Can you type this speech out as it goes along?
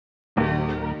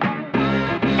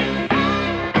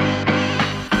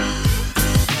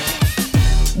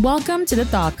Welcome to The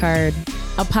Thought Card,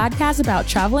 a podcast about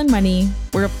travel and money,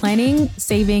 where planning,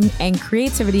 saving, and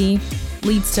creativity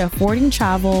leads to affording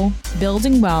travel,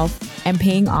 building wealth, and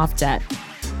paying off debt.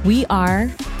 We are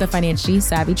the Financially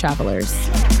Savvy Travelers.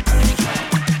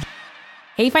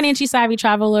 Hey, Financially Savvy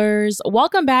Travelers.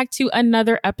 Welcome back to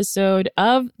another episode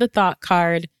of The Thought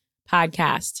Card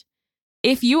podcast.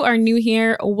 If you are new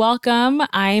here, welcome.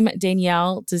 I'm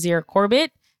Danielle Desir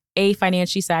Corbett, a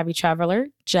financially savvy traveler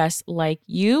just like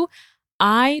you.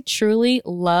 I truly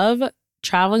love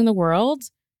traveling the world,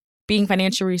 being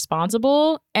financially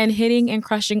responsible, and hitting and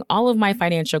crushing all of my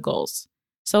financial goals.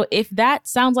 So if that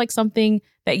sounds like something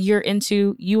that you're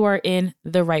into, you are in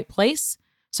the right place.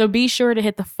 So be sure to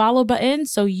hit the follow button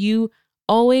so you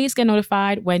always get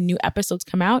notified when new episodes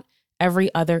come out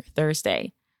every other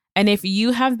Thursday. And if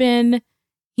you have been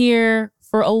here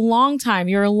for a long time,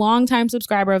 you're a long-time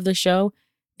subscriber of the show,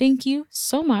 thank you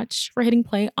so much for hitting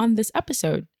play on this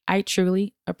episode. I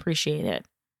truly appreciate it.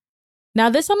 Now,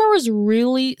 this summer was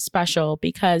really special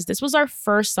because this was our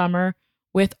first summer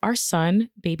with our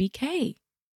son, baby K.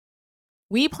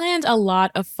 We planned a lot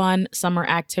of fun summer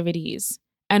activities,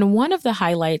 and one of the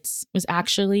highlights was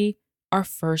actually our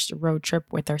first road trip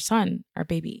with our son, our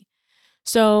baby.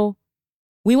 So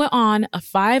we went on a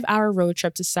 5-hour road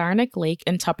trip to Saranac Lake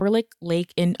and Tupperlake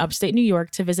Lake in upstate New York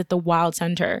to visit the Wild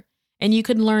Center. And you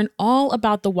can learn all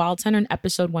about the Wild Center in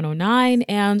episode 109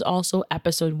 and also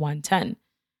episode 110.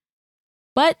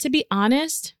 But to be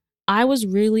honest, I was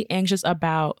really anxious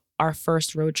about our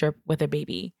first road trip with a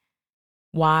baby.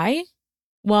 Why?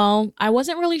 Well, I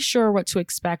wasn't really sure what to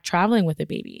expect traveling with a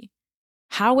baby.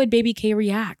 How would baby K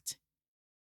react?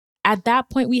 At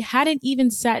that point, we hadn't even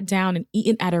sat down and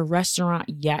eaten at a restaurant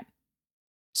yet.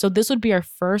 So this would be our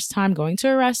first time going to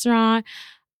a restaurant,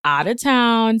 out of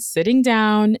town, sitting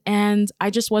down, and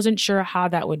I just wasn't sure how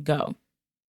that would go.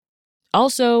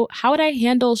 Also, how would I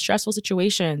handle stressful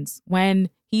situations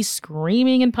when he's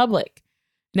screaming in public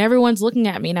and everyone's looking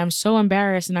at me and I'm so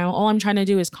embarrassed and all I'm trying to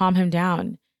do is calm him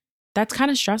down? That's kind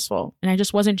of stressful, and I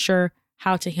just wasn't sure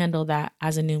how to handle that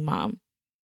as a new mom.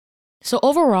 So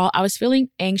overall, I was feeling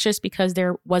anxious because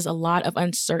there was a lot of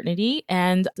uncertainty,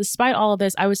 and despite all of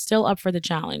this, I was still up for the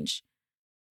challenge.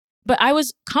 But I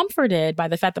was comforted by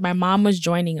the fact that my mom was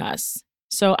joining us.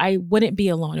 So I wouldn't be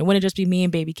alone. It wouldn't just be me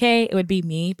and baby K. It would be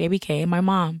me, baby K, and my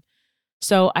mom.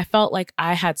 So I felt like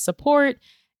I had support,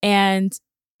 and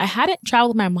I hadn't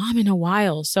traveled with my mom in a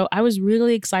while. So I was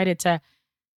really excited to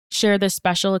share this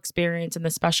special experience and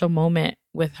this special moment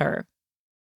with her.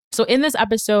 So in this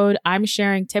episode, I'm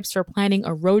sharing tips for planning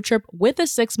a road trip with a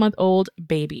 6-month-old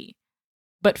baby.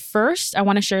 But first, I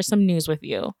want to share some news with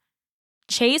you.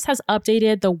 Chase has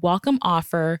updated the welcome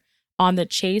offer on the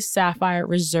Chase Sapphire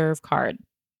Reserve card.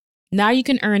 Now you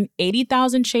can earn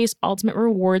 80,000 Chase Ultimate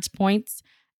Rewards points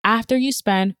after you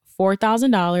spend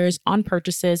 $4,000 on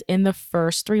purchases in the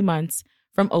first 3 months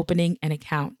from opening an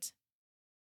account.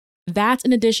 That's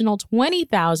an additional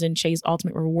 20,000 Chase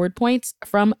Ultimate Reward points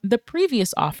from the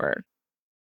previous offer.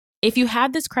 If you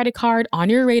had this credit card on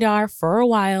your radar for a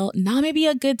while, now may be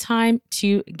a good time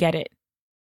to get it.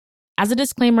 As a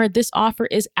disclaimer, this offer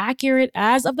is accurate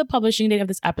as of the publishing date of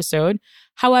this episode.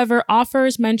 However,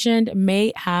 offers mentioned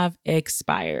may have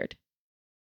expired.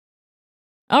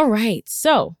 All right,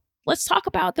 so let's talk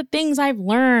about the things I've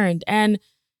learned and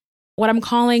what I'm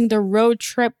calling the road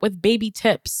trip with baby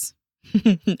tips.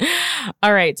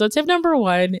 All right, so tip number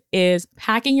 1 is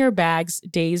packing your bags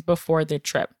days before the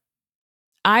trip.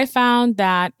 I found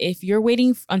that if you're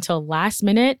waiting until last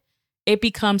minute, it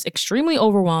becomes extremely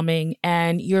overwhelming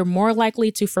and you're more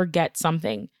likely to forget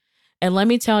something. And let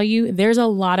me tell you, there's a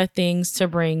lot of things to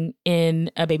bring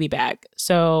in a baby bag.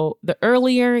 So the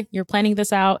earlier you're planning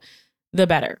this out, the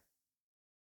better.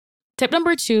 Tip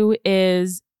number 2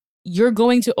 is you're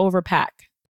going to overpack.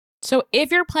 So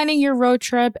if you're planning your road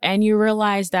trip and you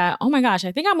realize that, oh my gosh,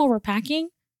 I think I'm overpacking,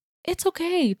 it's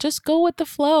okay. Just go with the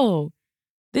flow.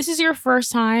 This is your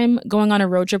first time going on a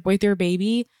road trip with your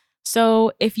baby.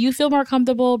 So if you feel more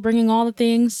comfortable bringing all the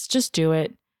things, just do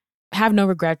it. Have no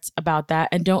regrets about that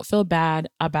and don't feel bad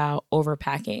about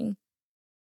overpacking.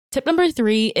 Tip number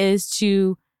 3 is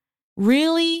to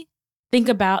really think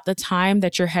about the time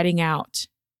that you're heading out.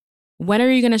 When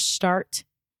are you going to start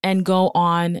and go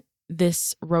on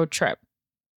this road trip?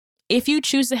 If you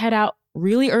choose to head out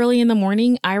really early in the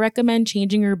morning, I recommend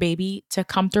changing your baby to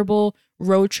comfortable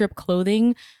road trip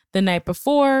clothing the night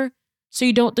before so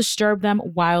you don't disturb them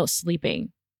while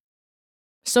sleeping.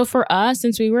 So for us,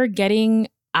 since we were getting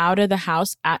out of the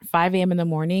house at 5 a.m. in the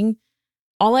morning,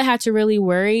 all I had to really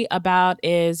worry about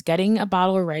is getting a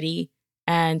bottle ready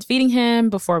and feeding him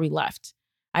before we left.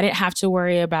 I didn't have to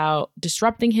worry about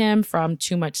disrupting him from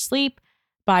too much sleep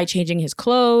by changing his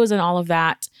clothes and all of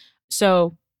that.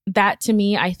 So that to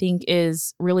me, I think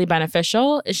is really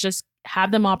beneficial. It's just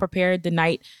have them all prepared the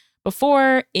night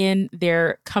before in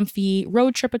their comfy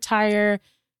road trip attire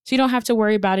so you don't have to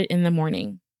worry about it in the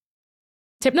morning.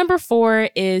 Tip number 4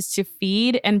 is to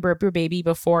feed and burp your baby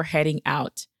before heading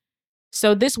out.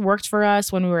 So this worked for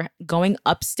us when we were going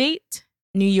upstate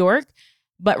New York,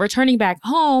 but returning back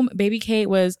home, baby Kate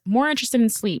was more interested in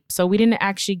sleep. So we didn't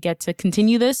actually get to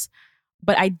continue this,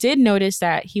 but I did notice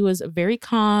that he was very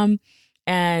calm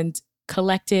and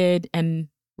collected and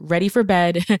ready for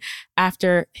bed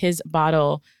after his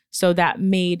bottle. So that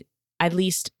made at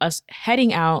least us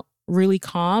heading out really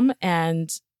calm,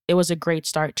 and it was a great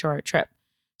start to our trip.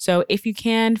 So if you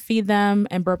can feed them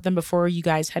and burp them before you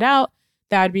guys head out,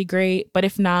 that would be great. But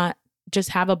if not, just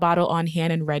have a bottle on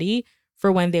hand and ready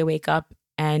for when they wake up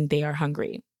and they are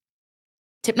hungry.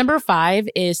 Tip number 5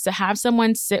 is to have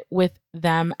someone sit with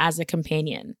them as a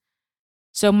companion.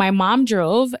 So my mom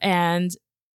drove and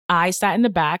I sat in the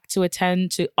back to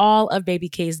attend to all of baby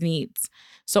K's needs.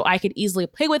 So I could easily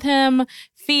play with him,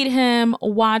 feed him,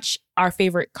 watch our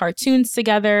favorite cartoons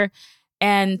together.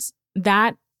 And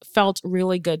that felt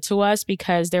really good to us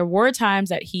because there were times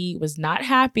that he was not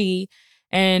happy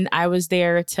and I was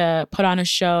there to put on a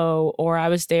show, or I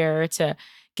was there to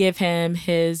give him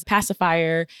his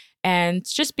pacifier and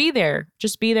just be there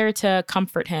to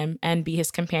comfort him and be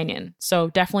his companion. So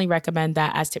definitely recommend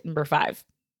that as tip number 5.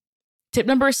 Tip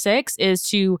number 6 is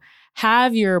to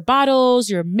have your bottles,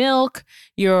 your milk,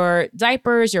 your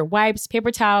diapers, your wipes,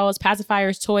 paper towels,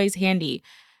 pacifiers, toys handy.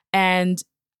 And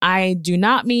I do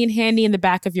not mean handy in the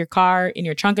back of your car, in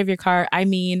your trunk of your car. I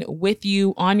mean with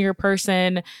you on your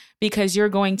person, because you're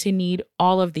going to need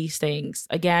all of these things.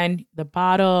 Again, the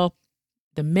bottle,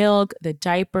 the milk, the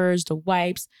diapers, the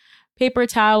wipes, paper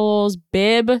towels,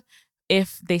 bib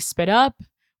if they spit up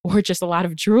or just a lot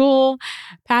of drool,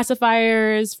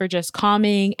 pacifiers for just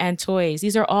calming, and toys.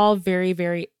 These are all very,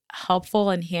 very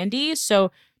helpful and handy.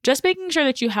 So just making sure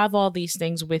that you have all these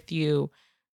things with you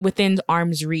within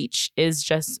arm's reach is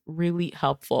just really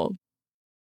helpful.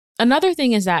 Another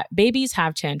thing is that babies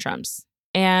have tantrums,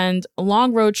 and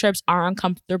long road trips are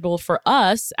uncomfortable for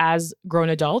us as grown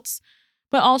adults,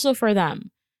 but also for them.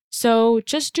 So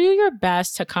just do your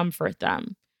best to comfort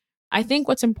them. I think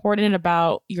what's important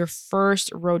about your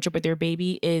first road trip with your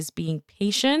baby is being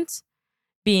patient,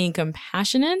 being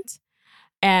compassionate,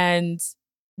 and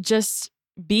just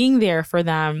being there for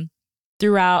them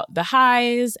throughout the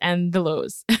highs and the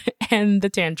lows and the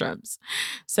tantrums.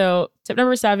 So tip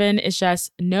number 7 is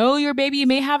just know your baby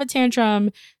may have a tantrum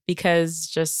because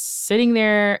just sitting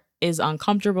there is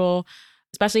uncomfortable,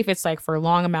 especially if it's like for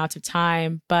long amounts of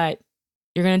time, but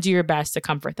you're going to do your best to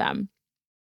comfort them.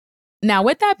 Now,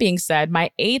 with that being said, my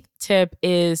 8th tip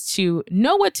is to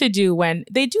know what to do when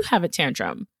they do have a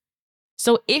tantrum.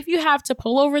 So if you have to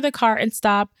pull over the car and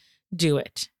stop, do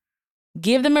it.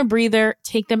 Give them a breather,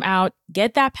 take them out,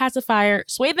 get that pacifier,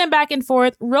 sway them back and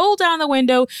forth, roll down the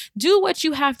window, do what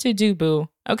you have to do, boo,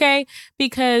 okay?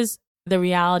 Because the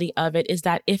reality of it is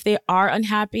that if they are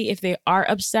unhappy, if they are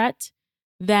upset,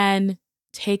 then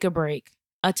take a break,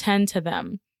 attend to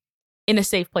them in a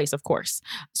safe place, of course.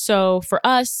 So for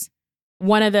us,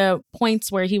 one of the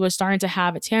points where he was starting to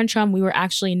have a tantrum, we were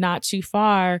actually not too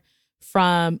far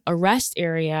from a rest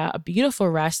area, a beautiful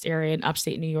rest area in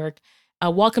upstate New York,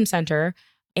 a welcome center.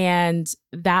 And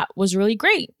that was really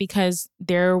great because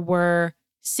there were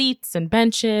seats and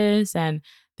benches and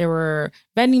there were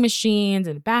vending machines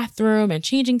and bathroom and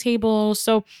changing tables.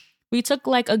 So we took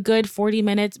like a good 40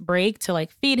 minutes break to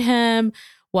like feed him,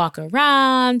 walk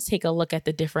around, take a look at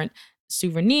the different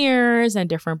souvenirs and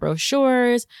different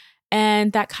brochures.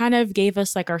 And that kind of gave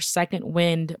us like our second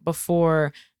wind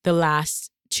before the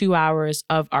last 2 hours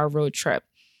of our road trip.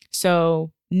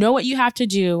 So know what you have to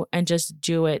do and just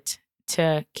do it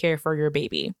to care for your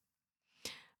baby.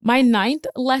 My 9th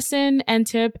lesson and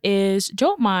tip is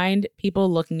don't mind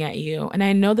people looking at you. And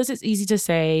I know this is easy to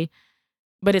say,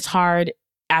 but it's hard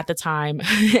at the time.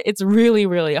 It's really,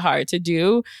 really hard to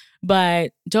do,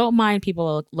 but don't mind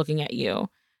people looking at you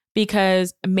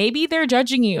because maybe they're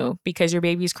judging you because your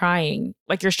baby's crying,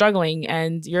 like you're struggling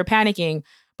and you're panicking,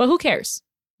 but who cares?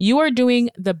 You are doing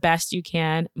the best you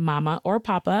can, mama or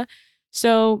papa.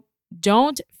 So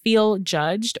don't feel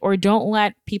judged or don't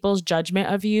let people's judgment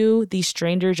of you, the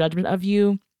stranger judgment of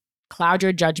you, cloud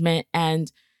your judgment and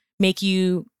make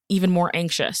you even more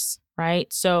anxious,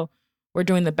 right? So we're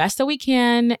doing the best that we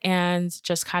can and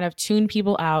just kind of tune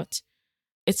people out.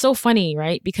 It's so funny,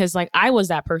 right? Because like I was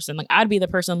that person, like I'd be the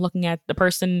person looking at the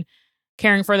person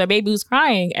caring for the baby who's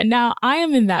crying. And now I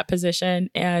am in that position,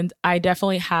 and I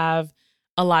definitely have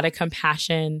a lot of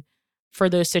compassion for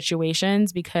those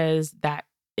situations because that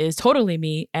is totally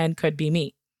me and could be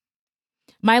me.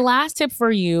 My last tip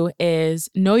for you is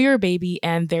know your baby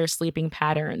and their sleeping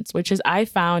patterns, which is I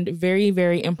found very,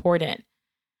 very important.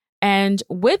 And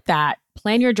with that,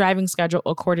 plan your driving schedule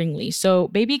accordingly. So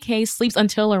baby K sleeps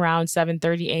until around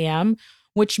 7:30 a.m.,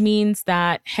 which means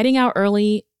that heading out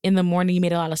early in the morning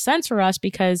made a lot of sense for us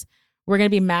because we're going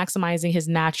to be maximizing his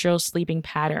natural sleeping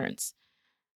patterns.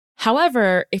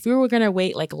 However, if we were going to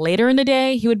wait like later in the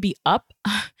day, he would be up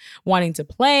wanting to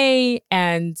play.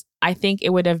 And I think it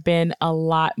would have been a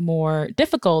lot more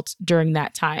difficult during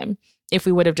that time if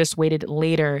we would have just waited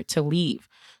later to leave.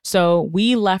 So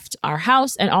we left our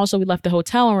house, and also we left the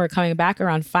hotel, and we were coming back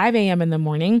around 5 a.m. in the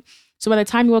morning. So by the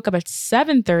time we woke up at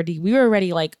 7:30, we were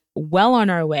already like well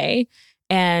on our way.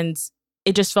 And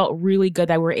it just felt really good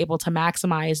that we were able to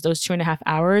maximize those 2.5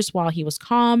 hours while he was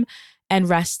calm and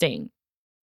resting.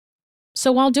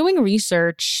 So while doing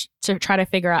research to try to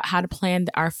figure out how to plan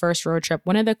our first road trip,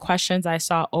 one of the questions I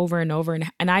saw over and over,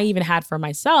 and I even had for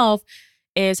myself,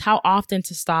 is how often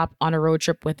to stop on a road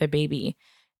trip with a baby.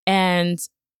 And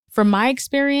from my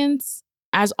experience,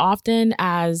 as often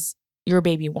as your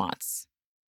baby wants.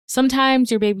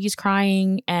 Sometimes your baby's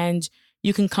crying and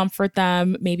you can comfort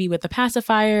them maybe with a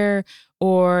pacifier,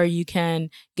 or you can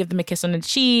give them a kiss on the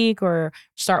cheek or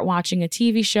start watching a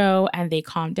TV show and they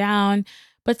calm down.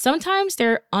 But sometimes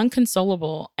they're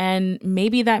unconsolable. And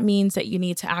maybe that means that you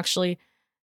need to actually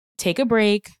take a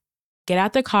break, get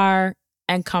out the car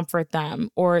and comfort them,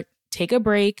 or take a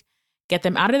break, get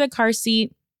them out of the car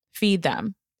seat, feed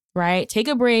them, right? Take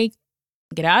a break,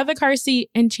 get out of the car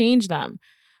seat and change them.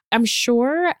 I'm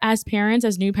sure as parents,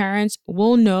 as new parents,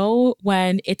 we'll know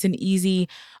when it's an easy,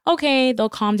 okay, they'll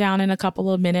calm down in a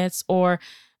couple of minutes, or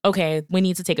okay, we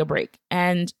need to take a break.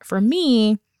 And for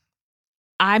me,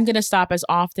 I'm going to stop as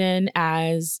often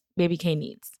as baby K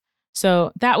needs.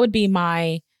 So that would be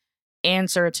my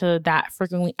answer to that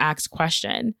frequently asked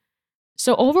question.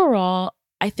 So overall,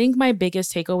 I think my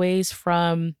biggest takeaways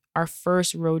from our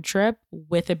first road trip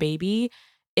with a baby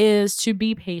is to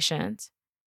be patient.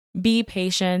 Be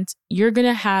patient. You're going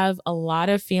to have a lot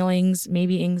of feelings,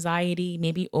 maybe anxiety,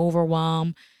 maybe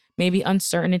overwhelm, maybe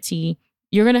uncertainty.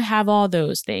 You're going to have all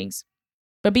those things.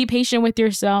 But be patient with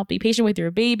yourself, be patient with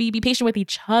your baby, be patient with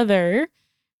each other,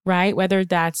 right? Whether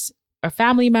that's a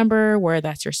family member, whether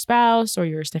that's your spouse or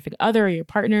your significant other or your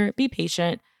partner, be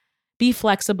patient, be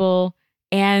flexible,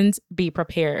 and be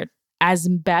prepared as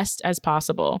best as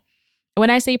possible.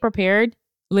 When I say prepared,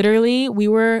 literally, we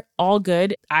were all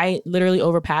good. I literally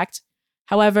overpacked.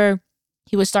 However,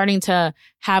 he was starting to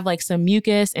have like some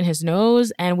mucus in his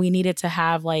nose, and we needed to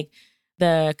have like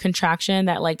the contraction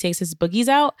that like takes his boogies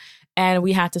out. And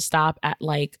we had to stop at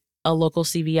like a local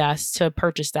CVS to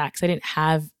purchase that because I didn't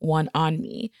have one on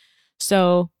me.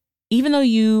 So even though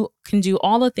you can do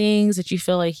all the things that you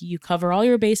feel like you cover all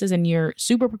your bases and you're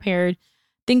super prepared,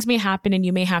 things may happen and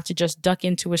you may have to just duck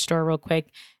into a store real quick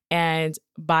and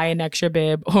buy an extra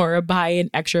bib or buy an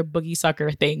extra boogie sucker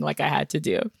thing like I had to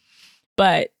do.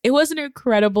 But it was an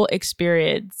incredible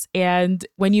experience. And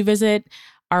when you visit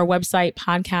our website,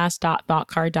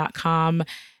 podcast.thoughtcard.com,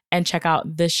 and check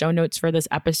out the show notes for this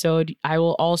episode, I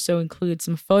will also include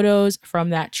some photos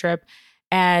from that trip.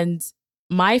 And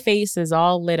my face is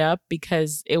all lit up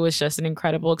because it was just an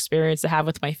incredible experience to have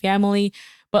with my family.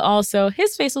 But also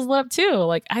his face was lit up too.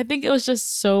 Like, I think it was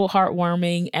just so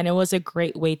heartwarming, and it was a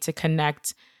great way to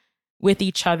connect with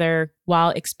each other while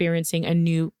experiencing a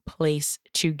new place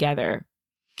together.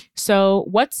 So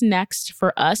what's next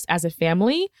for us as a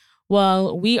family?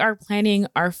 Well, we are planning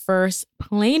our first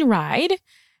plane ride.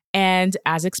 And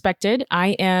as expected, I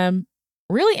am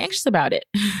really anxious about it.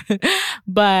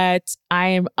 But I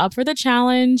am up for the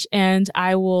challenge, and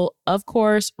I will, of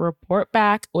course, report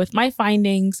back with my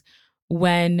findings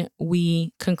when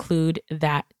we conclude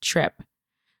that trip.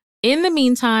 In the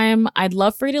meantime, I'd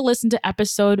love for you to listen to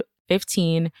episode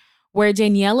 15, where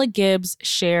Daniela Gibbs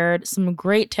shared some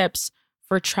great tips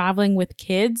for traveling with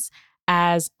kids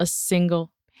as a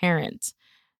single parent.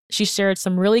 She shared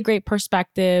some really great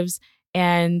perspectives,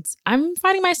 and I'm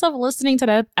finding myself listening to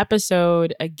that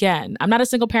episode again. I'm not a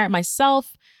single parent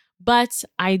myself, but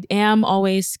I am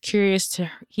always curious to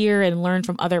hear and learn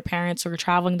from other parents who are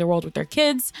traveling the world with their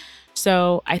kids.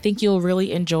 So I think you'll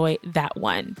really enjoy that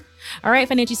one. All right,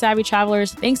 financially savvy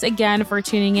travelers, thanks again for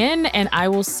tuning in, and I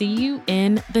will see you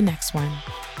in the next one.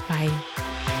 Bye.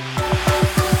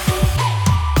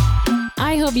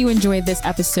 I hope you enjoyed this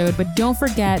episode, but don't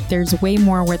forget there's way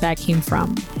more where that came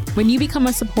from. When you become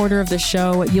a supporter of the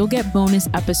show, you'll get bonus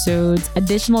episodes,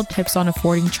 additional tips on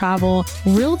affording travel,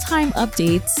 real-time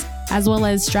updates, as well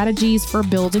as strategies for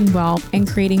building wealth and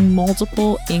creating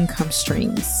multiple income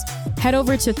streams. Head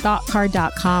over to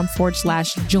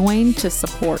thoughtcard.com/join to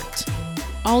support.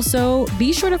 Also,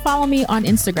 be sure to follow me on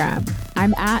Instagram.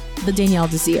 I'm at the Danielle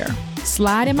Desir.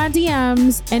 Slide in my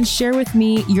DMs and share with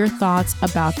me your thoughts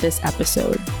about this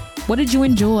episode. What did you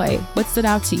enjoy? What stood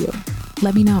out to you?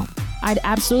 Let me know. I'd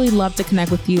absolutely love to connect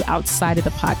with you outside of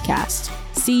the podcast.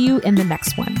 See you in the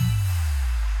next one.